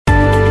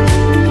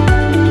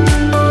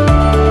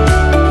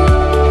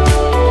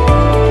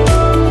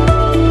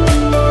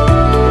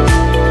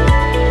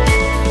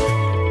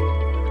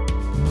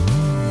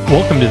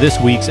Welcome to this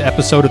week's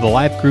episode of the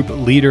Life Group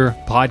Leader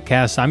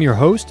Podcast. I'm your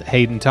host,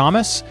 Hayden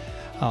Thomas,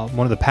 one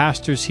of the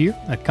pastors here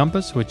at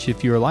Compass, which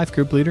if you're a life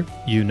group leader,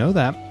 you know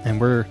that.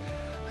 And we're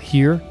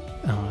here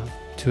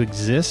to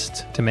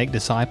exist, to make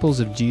disciples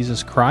of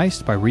Jesus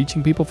Christ by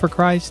reaching people for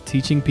Christ,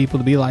 teaching people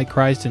to be like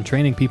Christ, and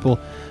training people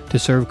to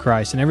serve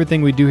Christ. And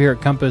everything we do here at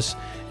Compass,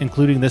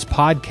 including this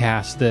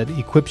podcast that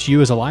equips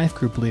you as a life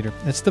group leader,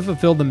 that's to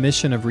fulfill the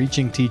mission of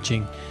reaching,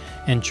 teaching,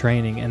 and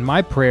training. And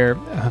my prayer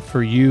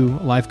for you,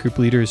 life group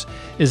leaders,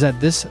 is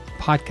that this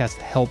podcast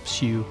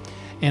helps you.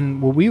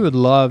 And what we would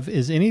love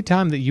is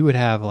anytime that you would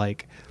have a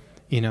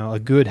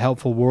good,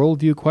 helpful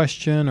worldview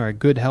question or a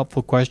good,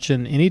 helpful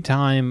question,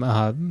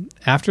 anytime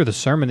after the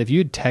sermon, if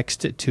you'd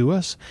text it to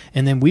us,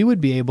 and then we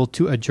would be able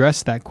to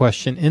address that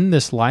question in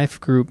this life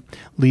group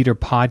leader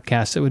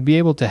podcast that would be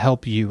able to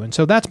help you. And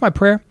so that's my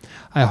prayer.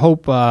 I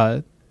hope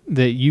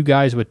that you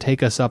guys would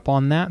take us up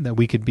on that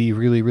we could be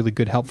really, really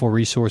good, helpful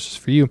resources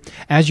for you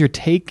as you're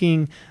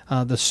taking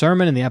the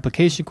sermon and the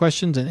application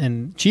questions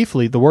and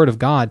chiefly the Word of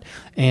God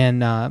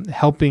and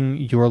helping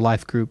your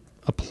life group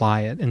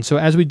apply it. And so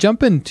as we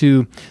jump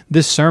into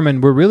this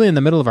sermon, we're really in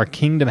the middle of our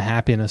Kingdom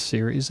Happiness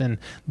series, and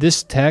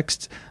this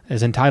text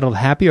is entitled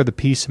Happy Are the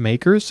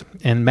Peacemakers,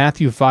 and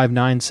Matthew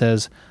 5:9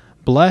 says,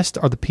 "Blessed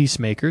are the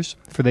peacemakers,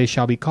 for they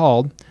shall be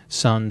called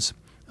sons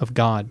of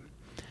God."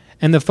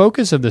 And the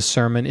focus of this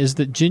sermon is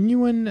that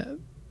genuine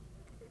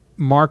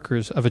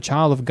markers of a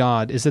child of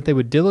God is that they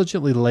would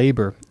diligently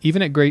labor,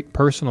 even at great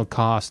personal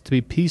cost, to be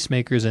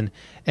peacemakers in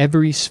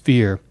every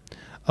sphere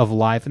of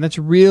life. And that's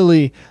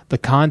really the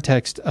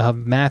context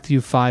of Matthew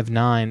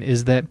 5:9,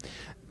 is that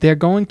they're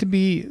going to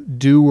be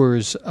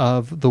doers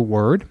of the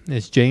word,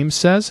 as James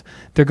says.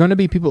 They're going to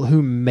be people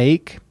who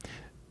make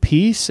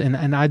peace, and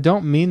I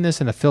don't mean this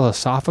in a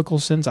philosophical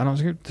sense.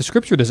 The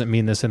Scripture doesn't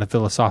mean this in a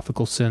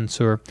philosophical sense,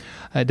 or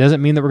it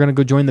doesn't mean that we're going to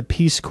go join the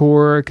Peace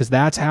Corps because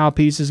that's how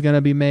peace is going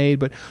to be made.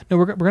 But no,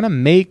 we're going to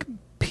make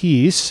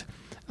peace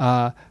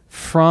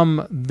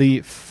from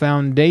the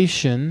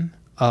foundation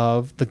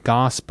of the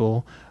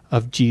gospel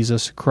of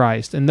Jesus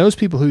Christ. And those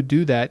people who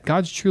do that,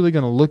 God's truly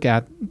going to look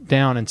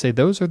down and say,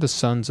 those are the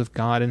sons of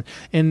God.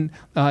 And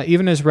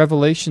even as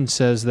Revelation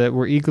says that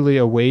we're eagerly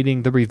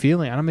awaiting the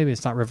revealing, maybe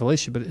it's not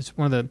Revelation, but it's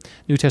one of the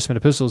New Testament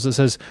epistles that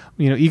says,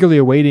 eagerly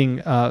awaiting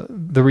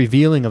the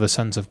revealing of the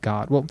sons of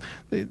God. Well,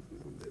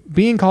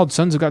 being called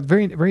sons of God,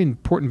 very, very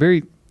important,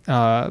 very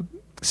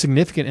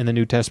significant in the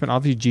New Testament.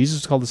 Obviously,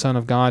 Jesus is called the Son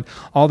of God.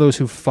 All those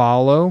who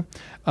follow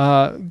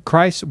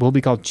Christ will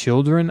be called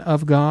children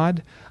of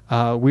God.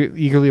 We're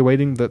eagerly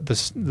awaiting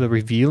the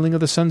revealing of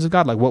the sons of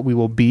God, like what we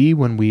will be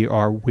when we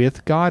are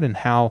with God, and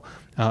how,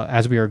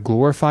 as we are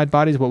glorified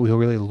bodies, what we will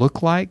really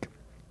look like.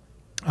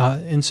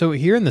 And so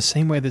here in the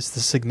same way, that's the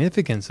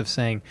significance of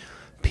saying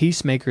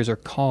peacemakers are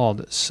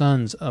called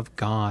sons of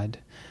God.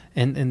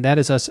 And that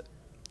is us,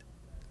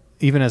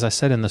 even as I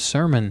said in the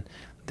sermon,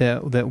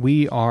 that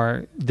we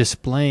are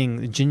displaying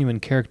the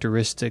genuine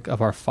characteristic of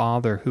our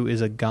Father, who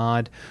is a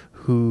God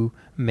who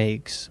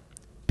makes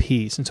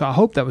peace. And so I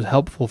hope that was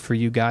helpful for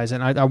you guys.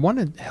 And I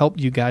want to help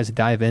you guys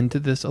dive into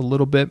this a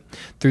little bit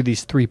through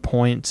these 3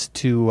 points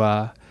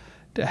to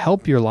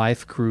help your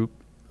life group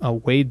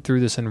wade through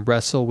this and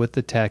wrestle with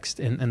the text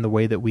and the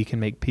way that we can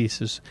make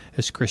peace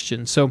as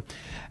Christians. So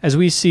as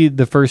we see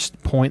the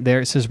first point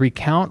there, it says,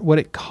 recount what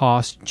it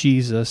cost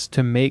Jesus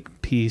to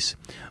make peace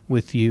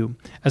with you.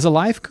 As a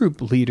life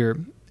group leader,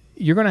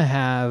 you're going to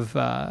have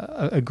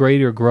a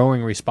greater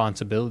growing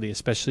responsibility,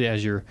 especially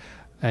as your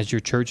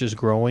church is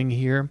growing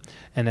here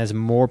and as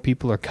more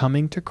people are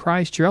coming to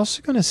Christ. You're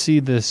also going to see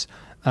this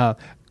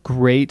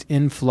great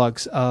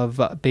influx of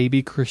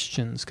baby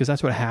Christians, because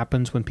that's what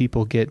happens when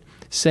people get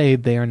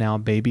saved. They are now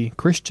baby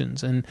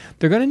Christians, and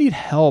they're going to need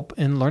help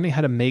in learning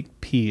how to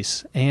make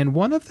peace. And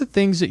one of the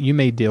things that you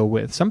may deal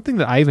with, something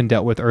that I even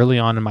dealt with early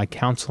on in my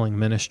counseling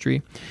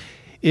ministry,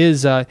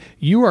 is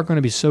you are going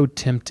to be so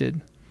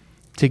tempted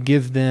to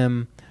give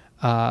them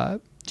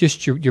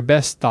just your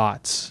best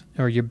thoughts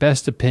or your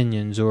best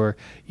opinions, or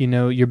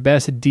your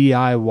best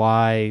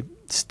DIY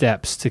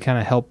steps to kind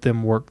of help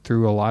them work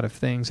through a lot of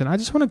things. And I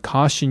just want to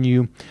caution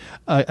you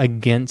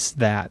against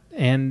that.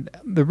 And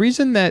the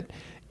reason that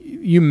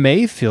you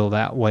may feel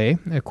that way,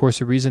 of course,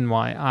 the reason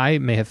why I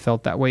may have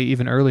felt that way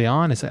even early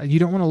on, is that you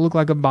don't want to look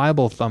like a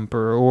Bible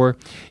thumper, or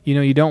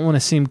you don't want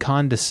to seem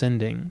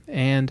condescending.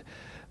 And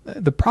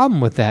the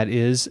problem with that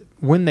is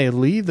when they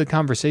leave the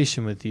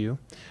conversation with you,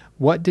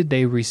 what did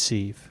they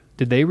receive?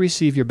 Did they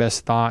receive your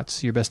best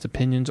thoughts, your best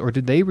opinions, or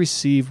did they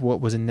receive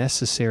what was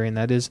necessary, and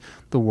that is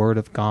the Word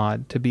of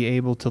God, to be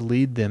able to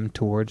lead them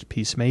towards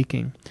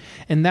peacemaking?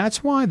 And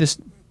that's why this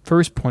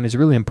first point is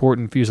really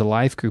important for you as a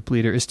life group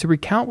leader, is to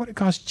recount what it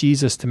cost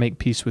Jesus to make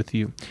peace with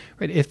you.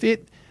 Right? If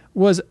it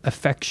was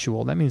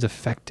effectual, that means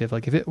effective,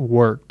 like if it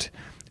worked,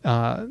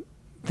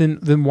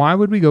 then why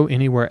would we go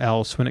anywhere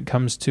else when it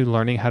comes to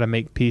learning how to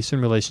make peace in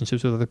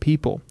relationships with other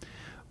people?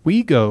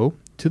 We go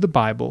to the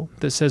Bible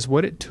that says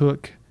what it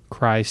took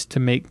Christ to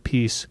make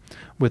peace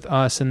with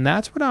us. And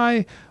that's what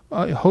I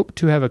hope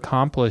to have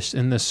accomplished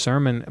in this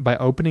sermon by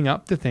opening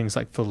up to things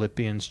like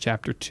Philippians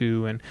chapter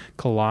 2 and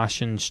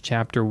Colossians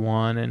chapter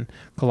 1 and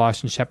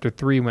Colossians chapter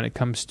 3 when it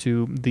comes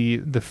to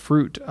the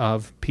fruit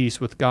of peace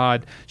with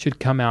God should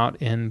come out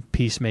in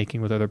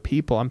peacemaking with other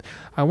people.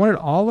 I wanted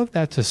all of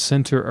that to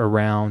center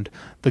around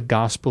the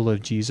gospel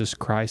of Jesus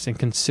Christ and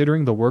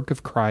considering the work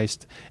of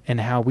Christ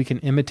and how we can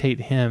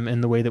imitate him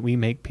in the way that we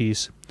make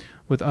peace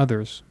with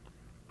others.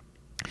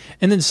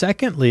 And then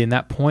secondly, in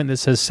that point that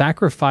says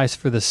sacrifice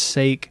for the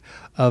sake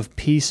of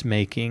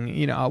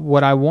peacemaking,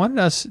 what I wanted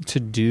us to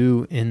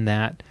do in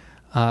that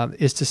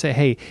is to say,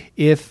 hey,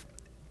 if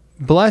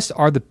blessed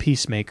are the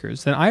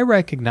peacemakers, then I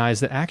recognize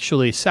that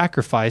actually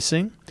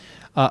sacrificing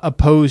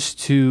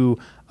opposed to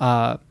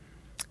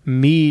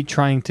me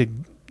trying to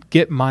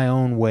get my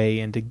own way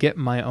and to get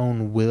my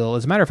own will.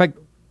 As a matter of fact,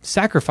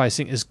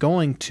 sacrificing is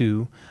going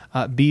to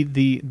be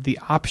the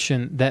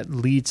option that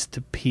leads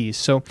to peace.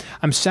 So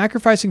I'm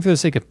sacrificing for the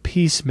sake of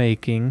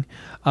peacemaking,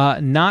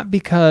 not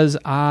because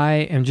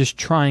I am just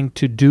trying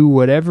to do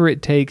whatever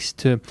it takes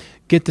to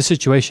get the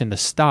situation to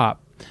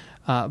stop,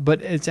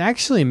 but it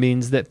actually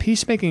means that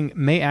peacemaking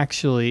may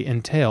actually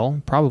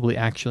probably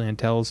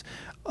entails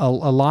a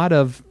lot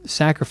of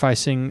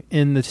sacrificing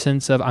in the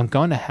sense of I'm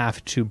going to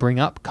have to bring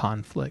up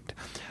conflict.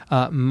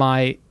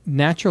 My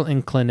natural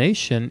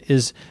inclination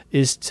is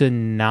to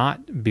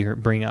not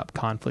bring up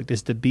conflict,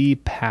 is to be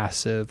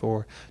passive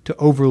or to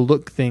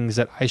overlook things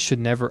that I should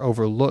never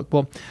overlook.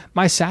 Well,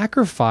 my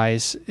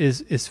sacrifice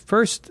is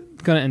first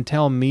going to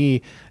entail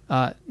me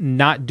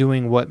not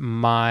doing what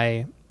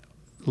I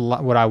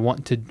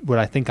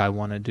think I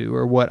want to do,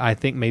 or what I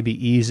think may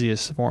be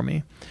easiest for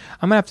me.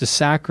 I'm going to have to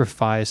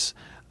sacrifice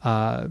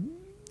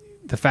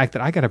the fact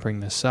that I got to bring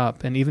this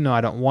up, and even though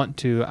I don't want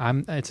to,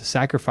 it's a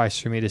sacrifice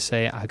for me to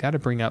say I got to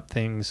bring up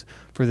things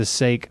for the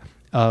sake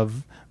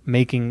of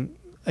making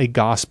a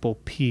gospel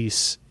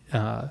peace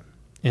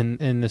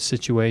in the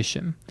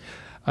situation.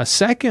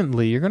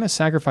 Secondly, you're going to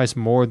sacrifice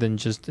more than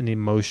just the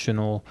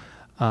emotional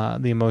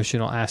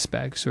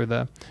aspects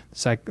or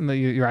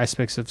your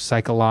aspects of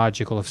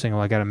psychological, of saying,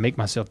 well, I got to make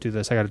myself do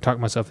this, I got to talk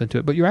myself into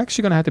it. But you're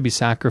actually going to have to be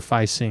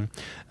sacrificing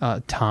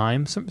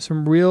time,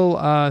 some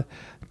real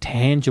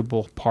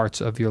tangible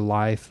parts of your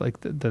life, like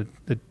the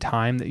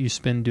time that you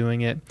spend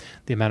doing it,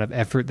 the amount of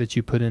effort that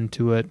you put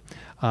into it,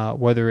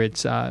 whether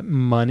it's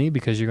money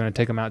because you're going to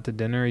take them out to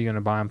dinner, you're going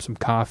to buy them some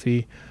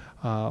coffee,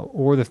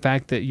 or the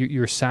fact that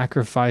you're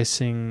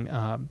sacrificing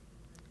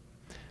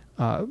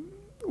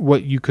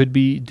what you could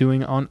be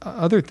doing on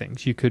other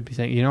things. You could be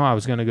saying, I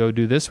was going to go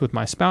do this with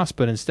my spouse,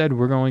 but instead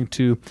we're going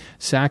to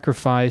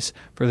sacrifice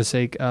for the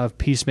sake of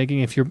peacemaking.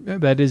 If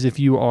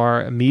you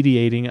are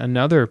mediating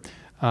another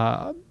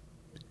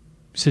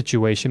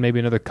situation, maybe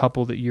another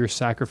couple that you're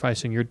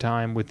sacrificing your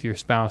time with your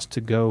spouse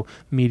to go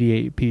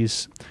mediate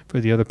peace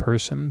for the other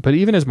person. But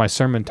even as my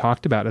sermon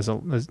talked about, as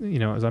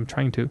I'm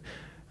trying to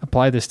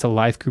apply this to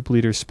life group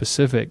leaders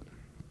specific,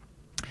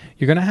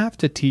 you're going to have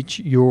to teach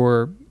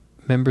your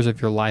members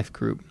of your life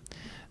group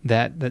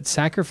that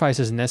sacrifice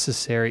is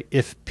necessary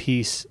if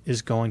peace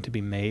is going to be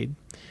made.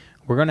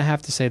 We're going to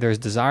have to say there's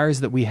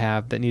desires that we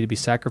have that need to be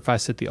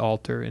sacrificed at the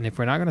altar, and if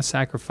we're not going to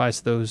sacrifice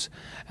those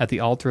at the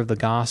altar of the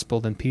gospel,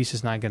 then peace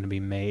is not going to be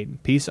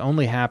made. Peace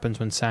only happens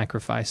when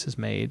sacrifice is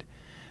made,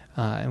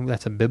 and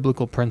that's a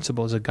biblical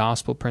principle, it's a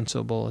gospel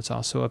principle. It's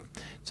also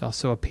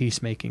a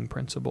peacemaking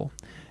principle,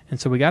 and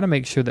so we got to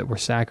make sure that we're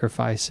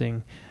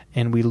sacrificing,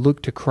 and we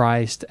look to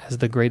Christ as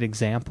the great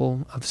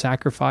example of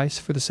sacrifice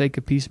for the sake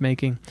of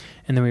peacemaking,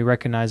 and then we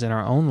recognize in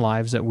our own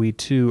lives that we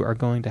too are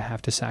going to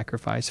have to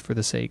sacrifice for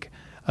the sake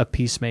of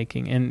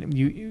peacemaking. And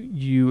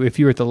you if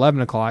you were at the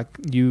 11 o'clock,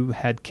 you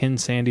had Ken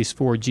Sandy's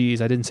 4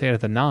 Gs. I didn't say it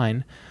at the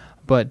 9,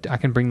 but I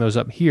can bring those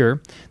up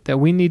here, that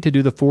we need to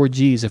do the 4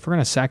 Gs. If we're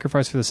going to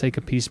sacrifice for the sake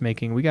of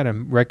peacemaking, we got to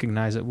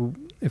recognize that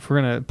if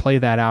we're going to play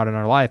that out in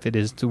our life, it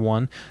is to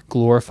 1,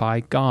 glorify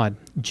God.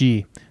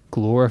 G,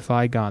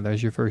 glorify God.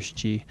 There's your first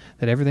G.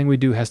 That everything we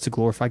do has to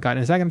glorify God.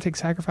 And is that going to take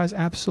sacrifice?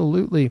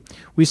 Absolutely.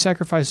 We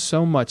sacrifice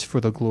so much for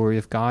the glory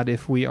of God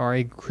if we are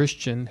a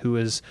Christian who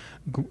is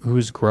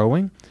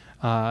growing.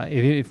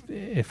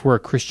 If we're a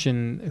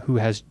Christian who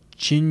has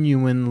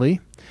genuinely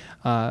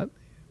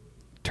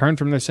turned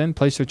from their sin,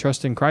 placed their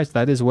trust in Christ,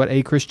 that is what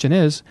a Christian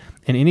is.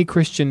 And any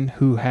Christian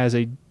who has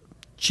a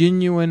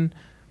genuine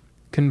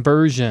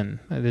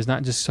conversion, it is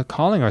not just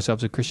calling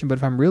ourselves a Christian, but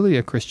if I'm really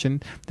a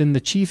Christian, then the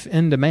chief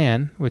end of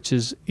man, which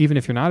is, even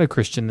if you're not a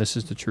Christian, this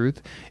is the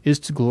truth, is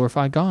to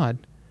glorify God.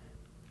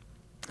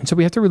 And so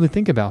we have to really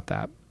think about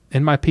that.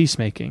 In my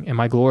peacemaking, am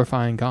I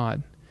glorifying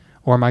God?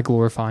 Or am I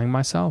glorifying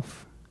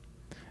myself?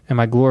 Am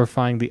I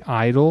glorifying the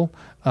idol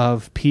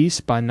of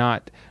peace by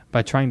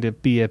trying to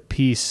be a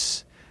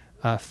peace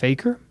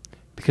faker?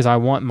 Because I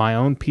want my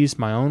own peace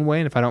my own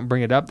way, and if I don't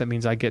bring it up, that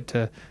means I get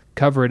to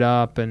cover it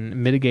up and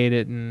mitigate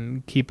it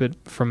and keep it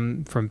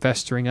from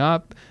festering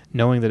up,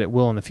 knowing that it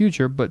will in the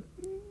future. But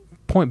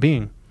point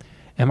being,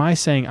 am I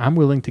saying I'm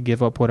willing to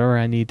give up whatever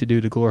I need to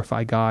do to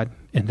glorify God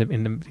and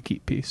to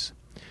keep peace?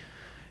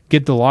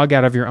 Get the log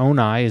out of your own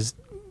eye is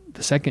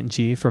the second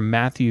G from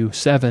Matthew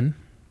 7.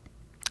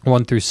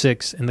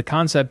 1-6, and the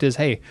concept is,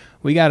 hey,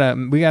 we gotta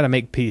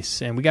make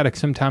peace, and we gotta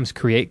sometimes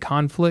create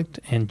conflict,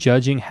 and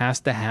judging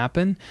has to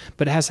happen,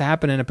 but it has to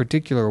happen in a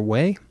particular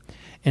way,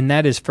 and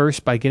that is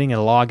first by getting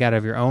a log out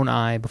of your own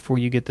eye before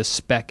you get the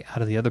speck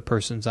out of the other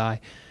person's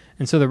eye.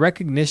 And so the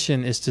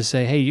recognition is to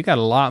say, hey, you got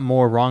a lot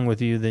more wrong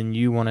with you than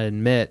you want to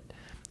admit,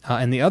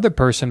 and the other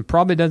person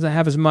probably doesn't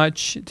have as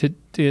much to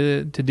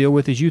deal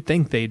with as you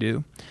think they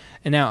do.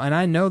 And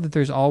I know that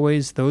there's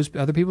always those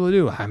other people who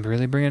do. I'm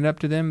really bringing it up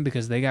to them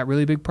because they got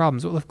really big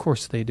problems. Well, of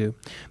course they do.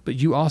 But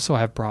you also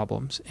have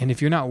problems. And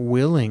if you're not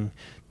willing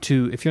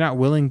to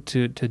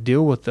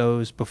deal with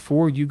those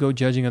before you go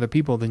judging other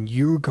people, then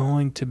you're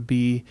going to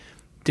be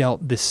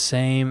dealt the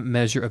same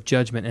measure of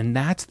judgment. And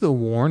that's the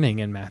warning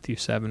in Matthew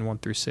 7,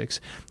 1-6.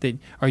 That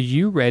are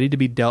you ready to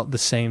be dealt the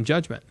same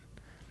judgment?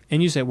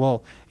 And you say,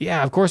 well,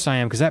 yeah, of course I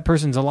am, because that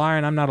person's a liar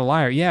and I'm not a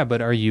liar. Yeah,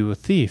 but are you a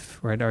thief,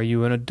 right? Are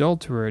you an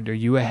adulterer? Are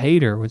you a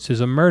hater, which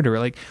is a murderer?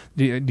 Like,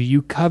 do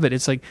you covet?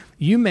 It's like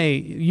you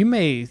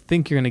may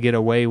think you're going to get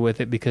away with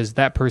it because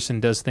that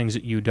person does things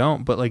that you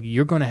don't, but like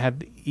you're going to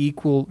have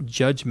equal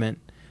judgment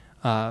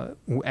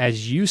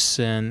as you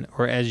sin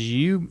or as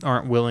you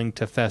aren't willing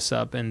to fess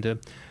up and to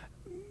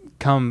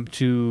come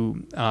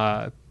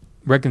to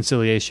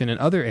reconciliation in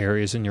other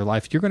areas in your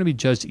life. You're going to be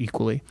judged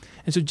equally.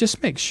 And so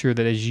just make sure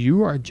that as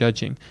you are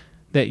judging,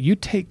 that you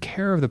take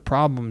care of the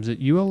problems, that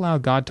you allow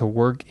God to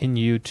work in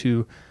you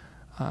to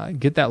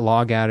get that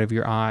log out of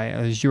your eye,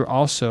 as you're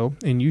also,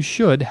 and you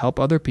should help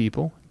other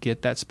people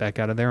get that speck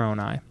out of their own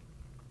eye.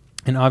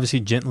 And obviously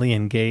gently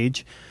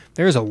engage.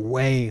 There's a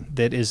way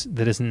that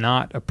is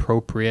not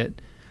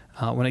appropriate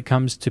when it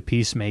comes to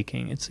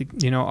peacemaking. It's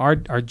like,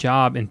 our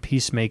job in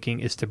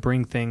peacemaking is to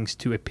bring things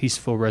to a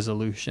peaceful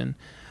resolution.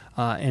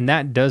 And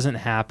that doesn't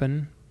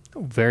happen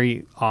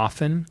very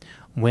often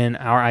when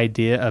our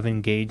idea of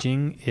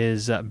engaging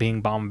is being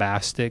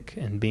bombastic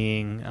and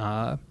being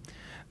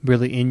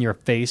really in your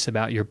face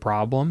about your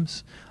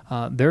problems.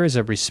 There is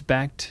a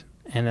respect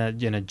and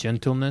a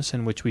gentleness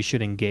in which we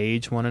should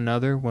engage one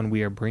another when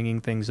we are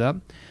bringing things up.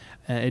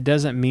 It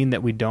doesn't mean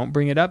that we don't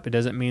bring it up. It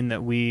doesn't mean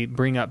that we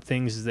bring up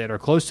things that are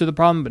close to the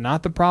problem but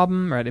not the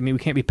problem, right? I mean, we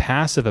can't be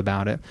passive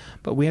about it,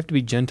 but we have to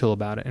be gentle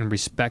about it and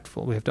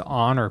respectful. We have to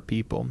honor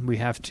people. We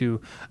have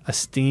to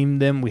esteem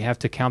them. We have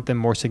to count them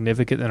more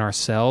significant than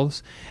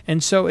ourselves.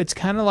 And so it's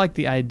kind of like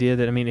the idea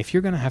that, if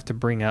you're going to have to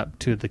bring up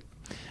to the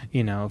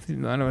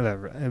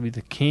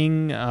the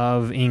King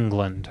of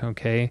England,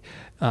 okay?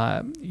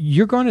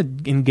 You're going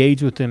to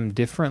engage with them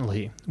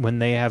differently when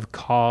they have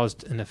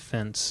caused an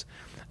offense.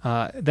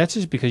 That's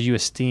just because you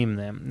esteem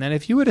them. And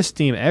if you would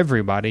esteem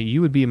everybody,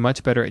 you would be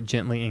much better at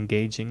gently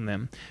engaging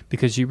them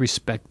because you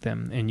respect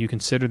them and you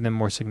consider them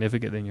more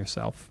significant than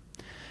yourself.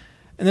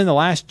 And then the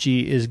last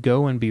G is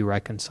go and be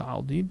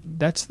reconciled.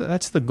 That's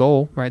the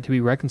goal, right? To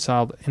be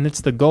reconciled. And it's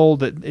the goal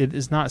that it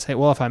is not say,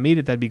 well, if I meet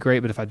it, that'd be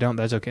great, but if I don't,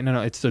 that's okay.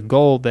 No, it's the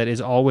goal that is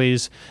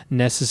always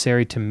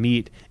necessary to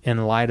meet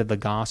in light of the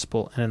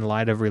gospel and in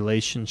light of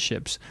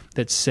relationships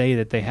that say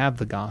that they have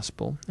the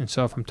gospel. And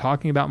so if I'm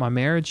talking about my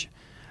marriage,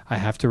 I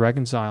have to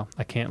reconcile.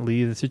 I can't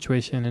leave the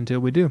situation until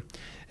we do.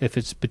 If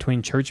it's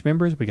between church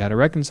members, we got to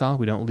reconcile.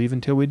 We don't leave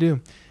until we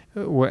do.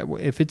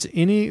 If it's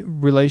any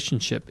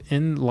relationship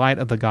in light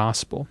of the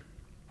gospel,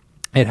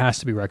 it has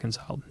to be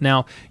reconciled.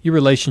 Now, your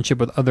relationship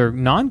with other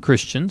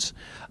non-Christians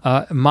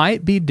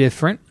might be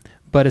different,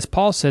 but as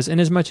Paul says, in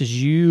as much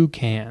as you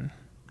can,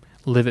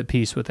 live at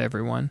peace with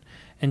everyone.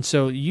 And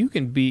so you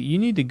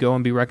need to go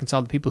and be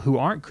reconciled to people who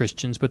aren't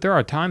Christians, but there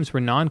are times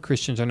where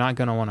non-Christians are not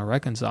going to want to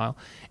reconcile.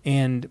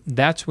 And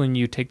that's when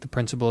you take the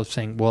principle of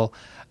saying, well,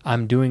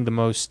 I'm doing the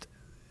most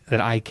that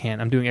I can.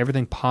 I'm doing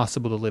everything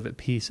possible to live at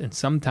peace. And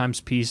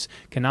sometimes peace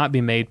cannot be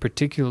made,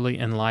 particularly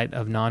in light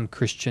of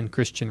non-Christian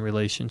Christian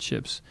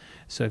relationships.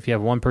 So if you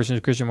have one person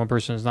who's Christian, one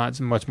person is not, it's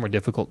much more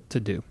difficult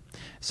to do.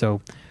 So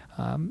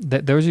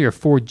those are your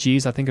 4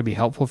 G's. I think it'd be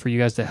helpful for you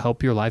guys to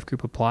help your life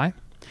group apply.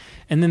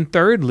 And then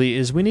thirdly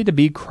is we need to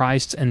be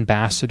Christ's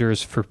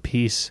ambassadors for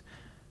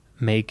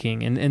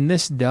peacemaking. And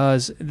this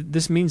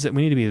means that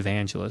we need to be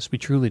evangelists. We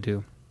truly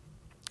do.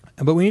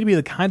 But we need to be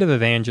the kind of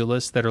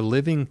evangelists that are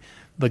living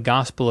the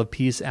gospel of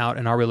peace out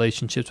in our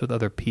relationships with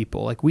other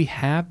people. Like we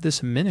have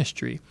this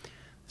ministry.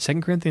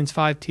 2 Corinthians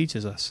 5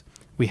 teaches us.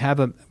 We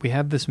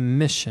have this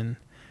mission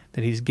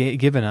that he's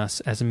given us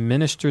as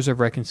ministers of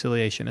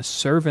reconciliation, as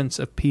servants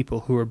of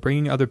people who are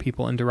bringing other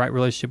people into right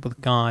relationship with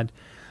God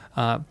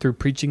through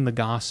preaching the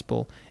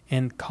gospel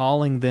and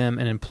calling them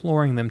and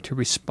imploring them to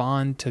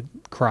respond to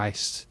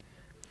Christ,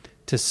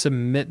 to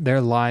submit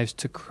their lives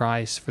to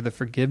Christ for the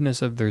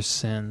forgiveness of their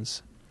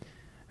sins.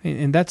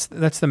 And that's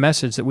the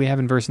message that we have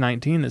in verse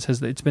 19 that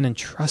says that it's been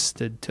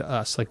entrusted to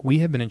us. Like we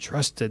have been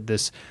entrusted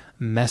this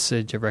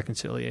message of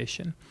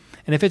reconciliation.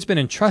 And if it's been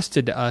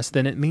entrusted to us,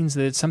 then it means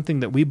that it's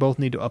something that we both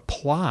need to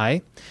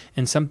apply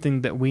and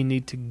something that we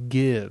need to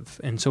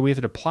give. And so we have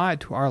to apply it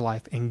to our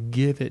life and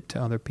give it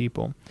to other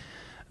people.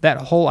 That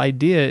whole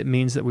idea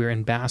means that we're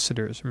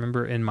ambassadors.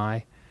 Remember in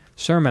my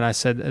sermon I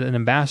said that an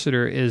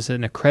ambassador is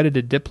an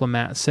accredited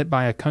diplomat sent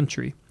by a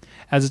country.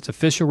 as its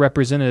official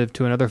representative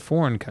to another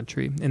foreign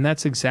country. And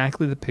that's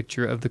exactly the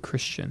picture of the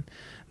Christian,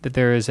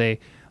 that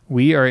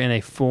we are in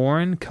a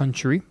foreign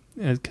country,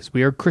 because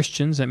we are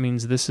Christians. That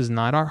means this is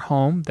not our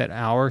home, that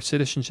our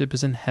citizenship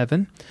is in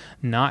heaven,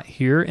 not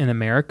here in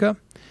America,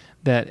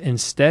 that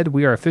instead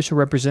we are official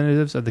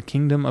representatives of the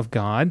kingdom of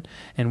God,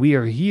 and we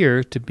are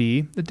here to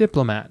be the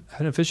diplomat,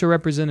 an official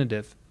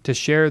representative, to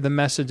share the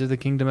message of the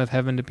kingdom of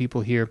heaven to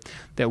people here,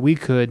 that we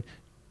could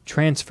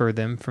transfer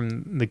them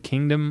from the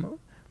kingdom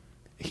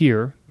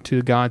here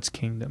to God's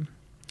kingdom.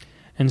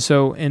 And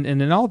so, and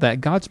in all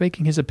that, God's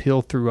making his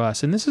appeal through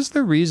us. And this is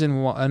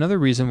another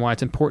reason why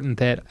it's important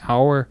that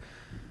our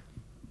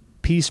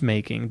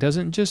peacemaking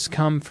doesn't just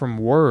come from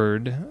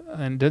word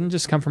and doesn't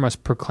just come from us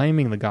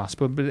proclaiming the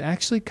gospel, but it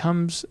actually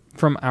comes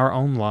from our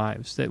own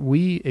lives, that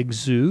we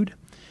exude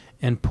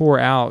and pour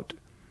out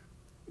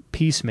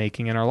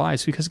peacemaking in our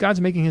lives, because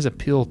God's making his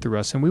appeal through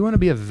us, and we want to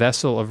be a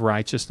vessel of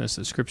righteousness,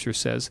 that Scripture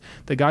says,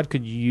 that God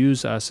could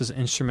use us as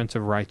instruments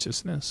of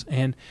righteousness.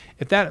 And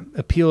if that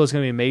appeal is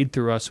going to be made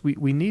through us,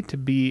 we need to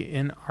be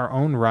in our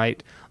own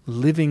right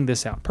living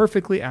this out.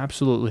 Perfectly?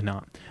 Absolutely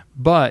not.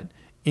 But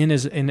in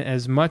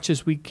as much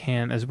as we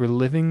can, as we're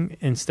living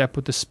in step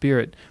with the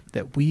Spirit,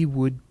 that we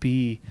would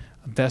be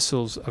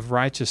vessels of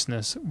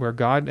righteousness, where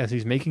God, as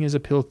he's making his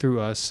appeal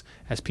through us,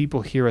 as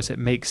people hear us, it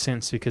makes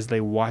sense because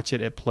they watch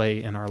it at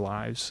play in our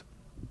lives.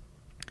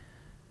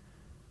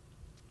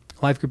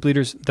 Life group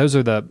leaders, those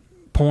are the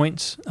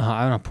points.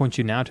 I want to point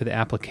you now to the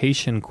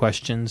application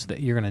questions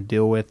that you're going to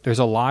deal with. There's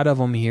a lot of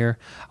them here.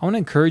 I want to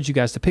encourage you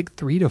guys to pick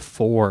 3 to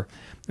 4.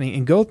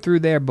 And go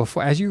through there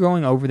before, as you're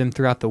going over them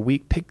throughout the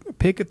week,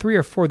 pick 3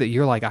 or 4 that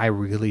you're like, I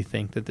really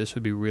think that this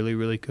would be really,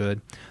 really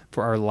good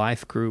for our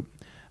life group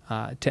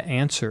to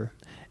answer.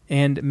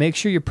 And make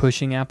sure you're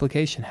pushing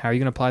application. How are you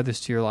going to apply this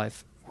to your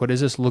life? What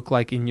does this look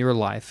like in your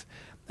life?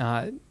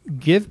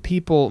 Give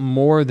people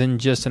more than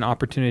just an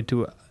opportunity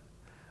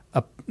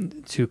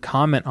to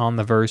comment on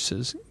the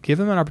verses. Give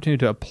them an opportunity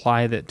to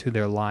apply that to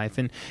their life.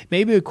 And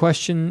maybe a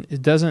question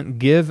doesn't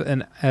give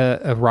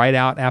a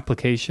write-out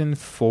application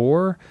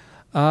for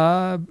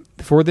them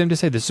to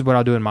say, this is what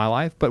I'll do in my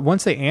life. But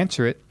once they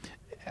answer it,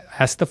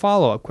 ask the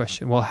follow-up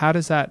question. Well, how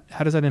does that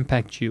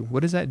impact you?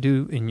 What does that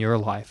do in your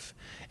life?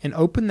 And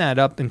open that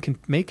up and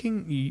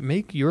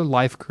make your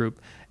life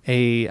group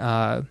really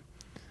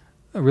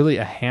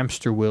a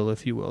hamster wheel,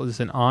 if you will. It's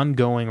an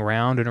ongoing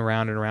round and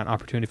around and around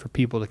opportunity for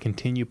people to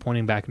continue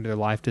pointing back into their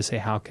life to say,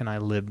 how can I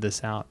live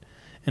this out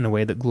in a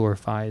way that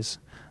glorifies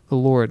the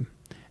Lord?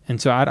 And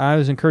so I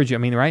always encourage you. I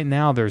mean, right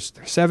now there's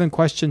 7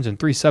 questions and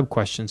 3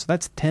 sub-questions. So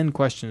that's 10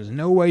 questions.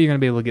 No way you're going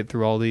to be able to get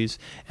through all these,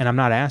 and I'm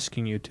not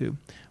asking you to.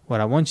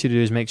 What I want you to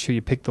do is make sure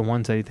you pick the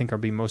ones that you think are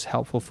be most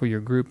helpful for your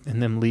group,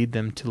 and then lead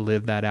them to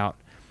live that out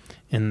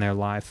in their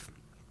life.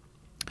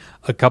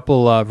 A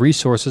couple of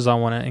resources I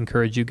want to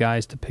encourage you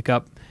guys to pick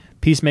up.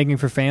 Peacemaking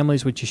for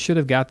Families, which you should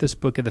have got this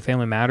book at the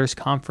Family Matters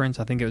Conference.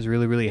 I think it was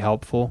really, really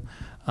helpful.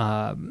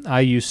 I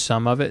used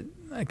some of it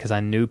because I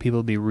knew people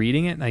would be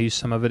reading it. I used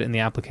some of it in the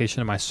application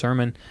of my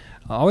sermon.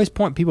 I always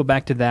point people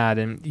back to that.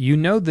 And you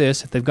know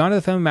this, if they've gone to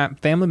the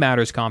Family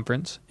Matters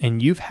Conference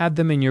and you've had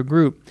them in your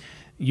group,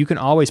 you can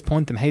always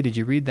point them, hey, did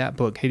you read that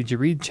book? Hey, did you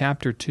read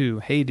chapter 2?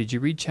 Hey, did you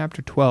read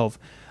chapter 12?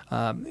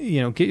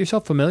 Get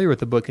yourself familiar with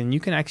the book, and you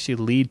can actually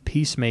lead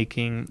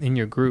peacemaking in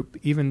your group,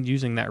 even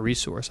using that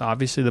resource.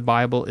 Obviously, the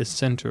Bible is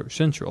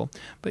central,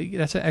 but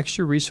that's an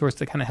extra resource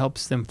that kind of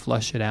helps them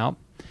flush it out.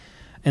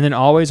 And then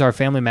always our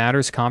Family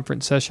Matters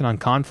conference session on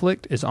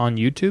conflict is on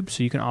YouTube,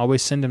 so you can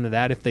always send them to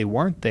that if they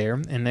weren't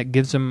there, and that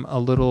gives them a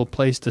little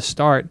place to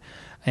start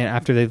and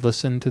after they've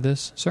listened to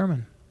this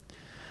sermon.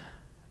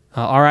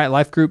 All right,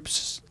 life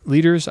groups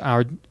leaders,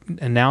 our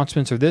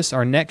announcements are this.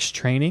 Our next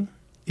training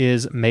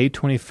is May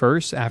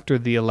 21st after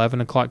the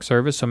 11 o'clock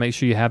service, so make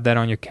sure you have that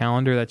on your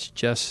calendar. That's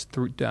just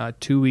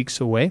 2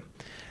 weeks away,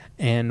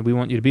 and we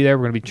want you to be there.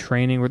 We're going to be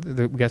training.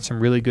 We've got some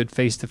really good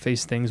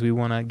face-to-face things we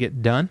want to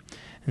get done,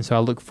 and so I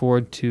look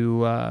forward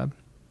to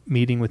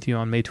meeting with you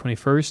on May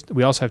 21st.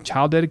 We also have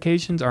child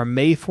dedications. Our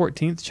May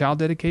 14th child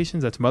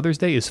dedications, that's Mother's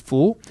Day, is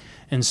full,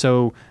 and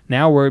so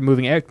now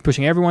we're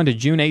pushing everyone to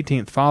June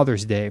 18th,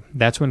 Father's Day.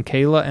 That's when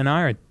Kayla and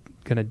I are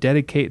going to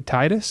dedicate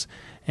Titus,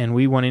 and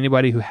we want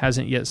anybody who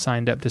hasn't yet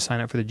signed up to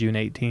sign up for the June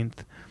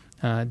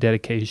 18th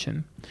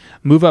dedication.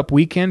 Move Up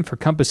Weekend for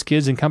Compass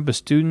kids and Compass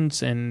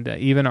students, and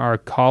even our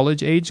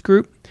college age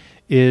group,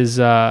 is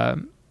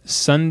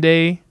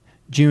Sunday,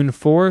 June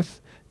 4th,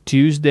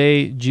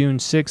 Tuesday, June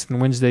 6th, and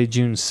Wednesday,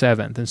 June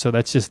 7th. And so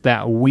that's just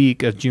that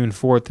week of June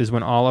 4th is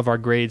when all of our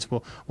grades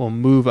will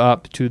move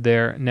up to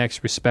their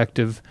next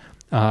respective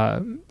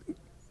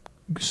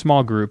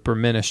small group or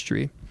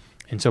ministry.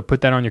 And so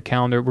put that on your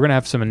calendar. We're going to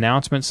have some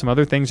announcements. Some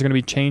other things are going to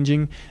be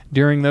changing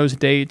during those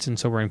dates, and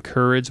so we're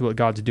encouraged what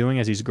God's doing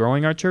as He's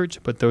growing our church,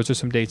 but those are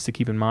some dates to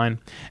keep in mind.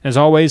 And as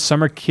always,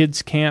 Summer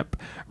Kids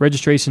Camp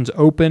registration's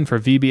open for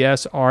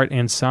VBS, Art,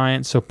 and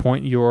Science, so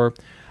point your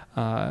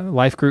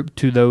life group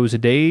to those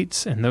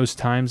dates and those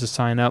times to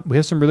sign up. We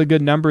have some really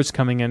good numbers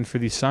coming in for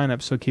these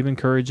signups, so keep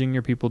encouraging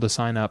your people to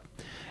sign up.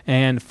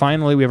 And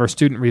finally, we have our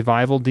Student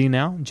Revival D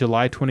now,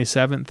 July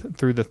 27th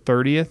through the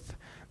 30th.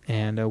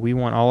 And we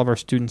want all of our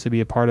students to be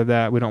a part of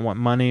that. We don't want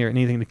money or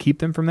anything to keep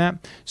them from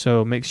that.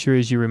 So make sure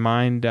as you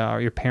remind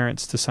your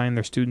parents to sign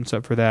their students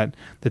up for that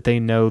they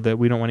know that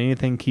we don't want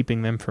anything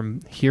keeping them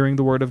from hearing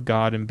the Word of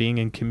God and being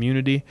in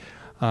community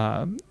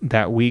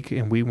that week.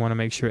 And we want to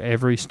make sure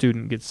every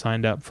student gets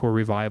signed up for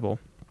Revival.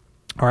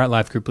 All right,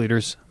 life group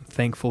leaders, I'm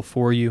thankful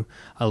for you.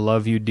 I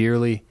love you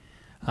dearly.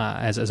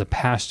 As a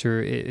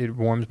pastor, it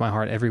warms my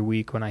heart every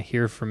week when I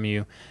hear from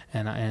you,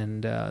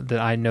 and that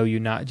I know you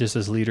not just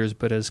as leaders,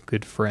 but as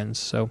good friends.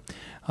 So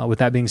with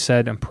that being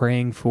said, I'm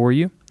praying for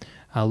you.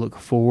 I look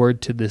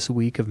forward to this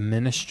week of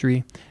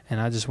ministry, and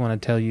I just want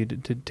to tell you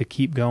to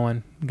keep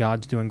going.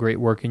 God's doing great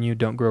work in you.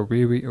 Don't grow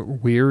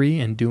weary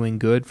in doing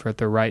good, for at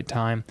the right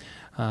time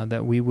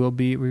that we will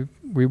be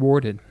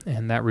rewarded.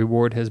 And that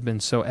reward has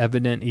been so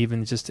evident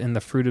even just in the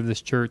fruit of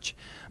this church,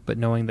 but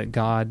knowing that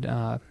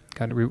God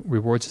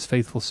rewards His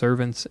faithful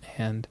servants,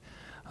 and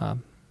at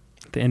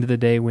the end of the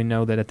day, we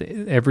know that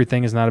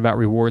everything is not about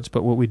rewards,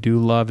 but what we do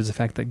love is the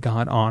fact that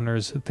God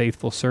honors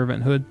faithful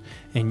servanthood,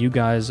 and you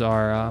guys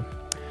are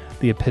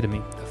the epitome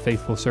of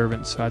faithful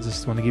servants. So I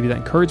just want to give you that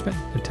encouragement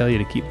and tell you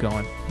to keep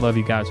going. Love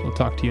you guys. We'll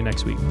talk to you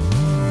next week.